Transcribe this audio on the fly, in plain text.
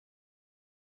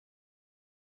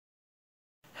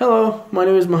Hello, my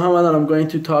name is Muhammad and I'm going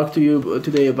to talk to you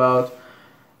today about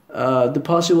the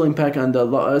possible impact on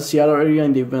the Seattle area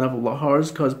in the event of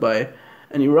lahars caused by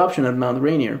an eruption at Mount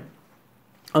Rainier.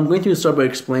 I'm going to start by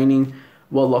explaining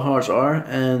what lahars are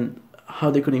and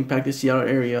how they could impact the Seattle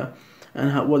area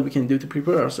and what we can do to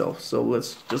prepare ourselves. So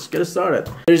let's just get started.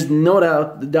 There's no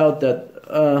doubt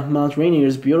that Mount Rainier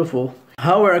is beautiful.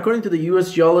 However, according to the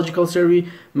U.S. Geological Survey,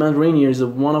 Mount Rainier is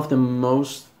one of the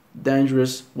most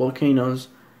dangerous volcanoes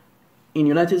in the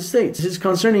United States. This is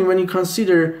concerning when you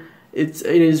consider it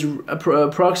is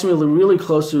approximately really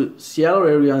close to Seattle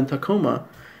area and Tacoma.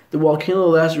 The volcano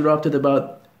last erupted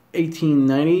about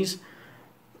 1890s,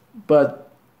 but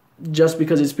just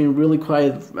because it's been really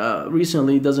quiet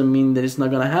recently doesn't mean that it's not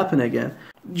going to happen again.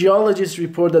 Geologists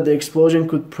report that the explosion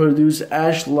could produce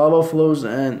ash, lava flows,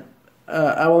 and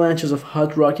avalanches of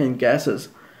hot rock and gases,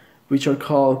 which are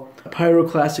called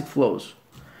pyroclastic flows.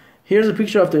 Here's a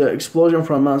picture of the explosion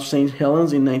from Mount St.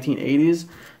 Helens in 1980s,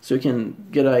 so you can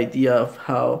get an idea of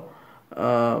how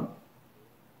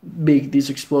big this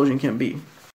explosion can be.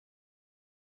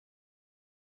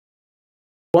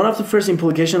 One of the first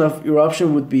implications of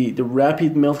eruption would be the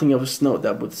rapid melting of snow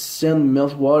that would send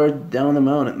meltwater down the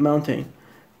mountain,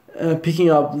 picking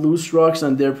up loose rocks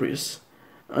and debris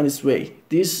on its way.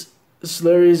 These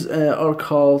slurries are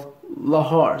called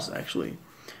lahars, actually,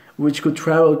 which could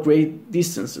travel great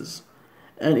distances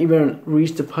and even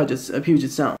reach the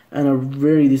Puget Sound and are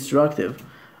very destructive,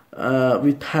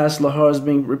 with past lahars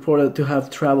being reported to have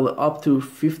traveled up to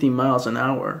 50 miles an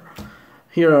hour.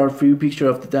 Here are a few pictures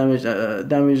of the damage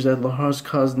that lahars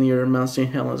caused near Mount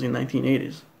St. Helens in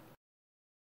 1980s.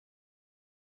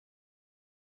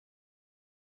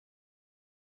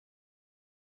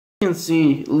 You can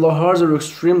see lahars are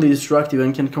extremely destructive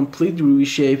and can completely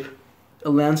reshape a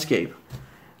landscape.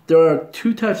 There are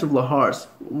two types of lahars.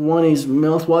 One is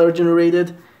meltwater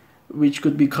generated, which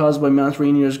could be caused by Mount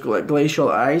Rainier's glacial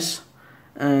ice,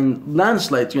 and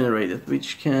landslide generated,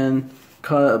 which can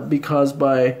be caused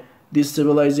by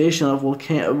destabilization of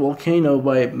volcano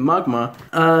by magma.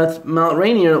 At Mount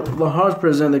Rainier, lahars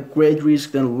present a great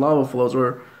risk than lava flows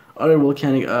or other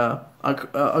volcanic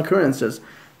occurrences.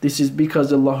 This is because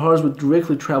the lahars would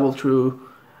directly travel through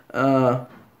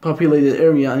populated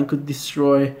area and could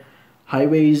destroy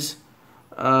highways,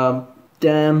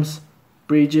 dams,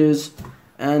 bridges,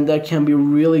 and that can be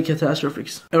really catastrophic.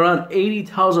 Around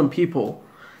 80,000 people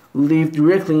live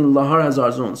directly in lahar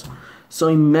hazard zones. So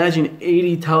imagine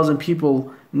 80,000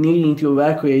 people needing to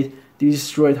evacuate the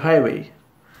destroyed highway.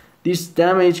 This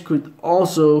damage could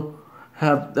also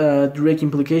have direct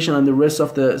implication on the rest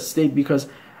of the state because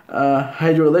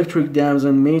hydroelectric dams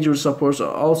and major supports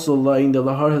also lie in the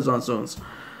lahar hazard zones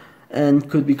and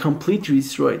could be completely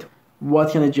destroyed.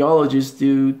 What can a geologist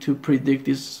do to predict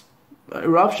this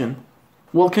eruption?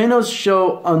 Volcanoes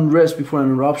show unrest before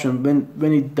an eruption.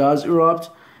 When it does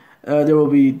erupt, there will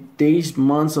be days,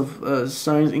 months of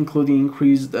signs including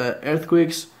increased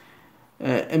earthquakes,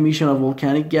 emission of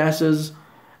volcanic gases,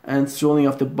 and swelling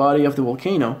of the body of the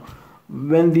volcano.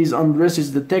 When these unrest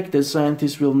is detected,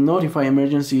 scientists will notify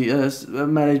emergency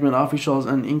management officials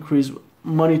and increase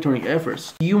monitoring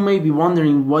efforts. You may be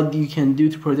wondering what you can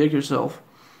do to protect yourself.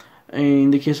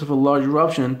 In the case of a large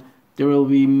eruption, there will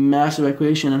be mass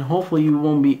evacuation and hopefully you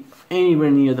won't be anywhere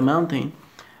near the mountain.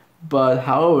 But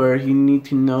however, you need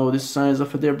to know the signs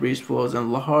of debris flows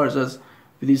and lahars as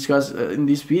we discussed in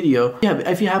this video.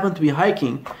 If you happen to be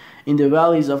hiking in the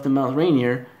valleys of the Mount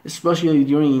Rainier, especially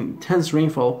during intense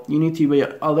rainfall, you need to be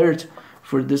alert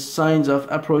for the signs of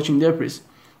approaching debris,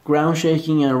 ground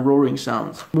shaking and roaring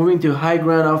sounds. Moving to high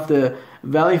ground of the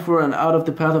valley floor and out of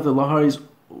the path of the lahar is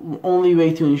only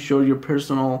way to ensure your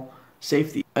personal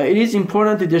safety. It is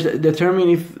important to determine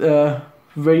if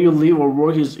where you live or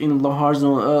work is in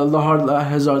lahar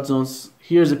hazard zones.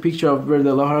 Here's a picture of where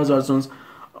the lahar hazard zones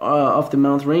of the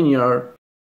Mount Rainier are.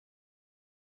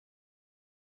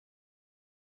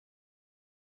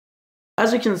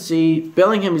 As you can see,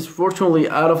 Bellingham is fortunately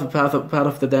out of the path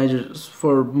of the dangers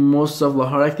for most of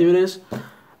lahar activities.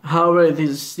 However, it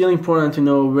is still important to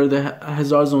know where the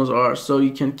hazard zones are so you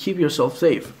can keep yourself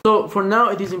safe. So for now,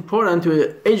 it is important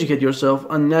to educate yourself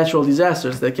on natural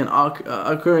disasters that can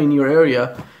occur in your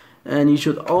area, and you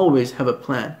should always have a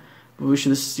plan. But we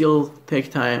should still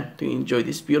take time to enjoy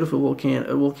this beautiful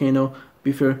volcano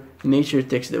before nature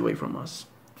takes it away from us.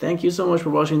 Thank you so much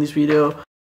for watching this video.